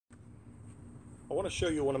I want to show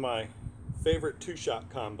you one of my favorite two-shot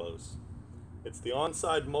combos. It's the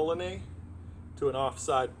onside Moulinet to an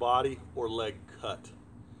offside body or leg cut.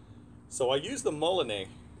 So I use the Moulinet.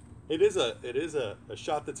 It is a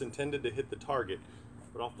shot that's intended to hit the target,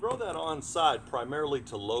 but I'll throw that onside primarily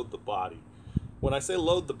to load the body. When I say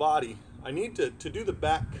load the body, I need to do the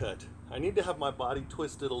back cut. I need to have my body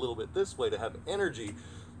twisted a little bit this way to have energy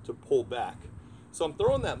to pull back. So I'm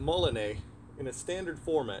throwing that Moulinet in a standard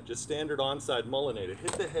format, just standard onside Moulinet to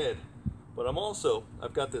hit the head, but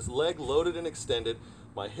I've got this leg loaded and extended,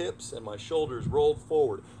 my hips and my shoulders rolled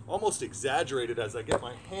forward, almost exaggerated as I get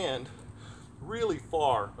my hand really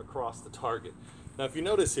far across the target. Now if you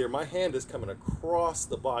notice here, my hand is coming across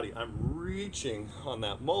the body. I'm reaching on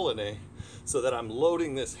that Moulinet so that I'm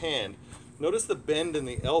loading this hand. Notice the bend in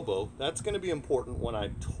the elbow. That's going to be important when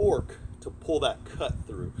I torque to pull that cut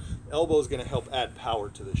through. The elbow is going to help add power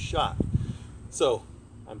to the shot. So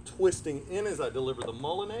I'm twisting in as I deliver the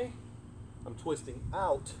Moulinet. I'm twisting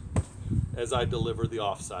out as I deliver the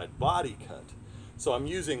offside body cut. So I'm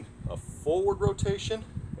using a forward rotation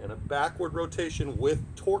and a backward rotation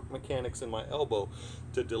with torque mechanics in my elbow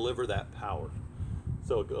to deliver that power.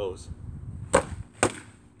 So it goes.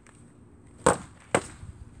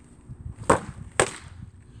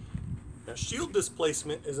 Now shield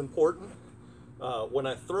displacement is important. When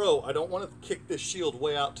I throw, I don't want to kick this shield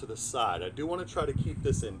way out to the side. I do want to try to keep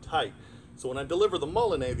this in tight. So when I deliver the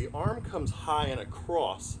Moulinet, the arm comes high and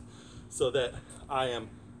across so that I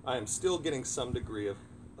am still getting some degree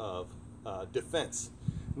of defense.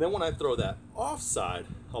 And then when I throw that offside,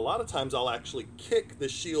 a lot of times I'll actually kick the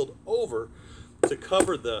shield over to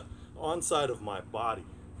cover the onside of my body.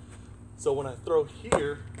 So when I throw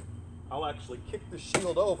here, I'll actually kick the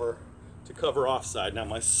shield over to cover offside. Now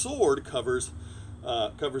my sword covers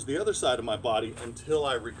the other side of my body until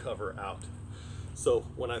I recover out. So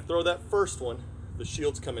when I throw that first one, the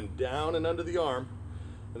shield's coming down and under the arm,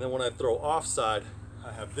 and then when I throw offside,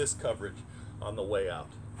 I have this coverage on the way out.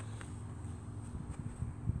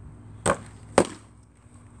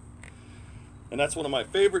 And that's one of my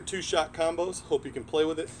favorite two-shot combos. Hope you can play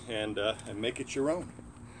with it and make it your own.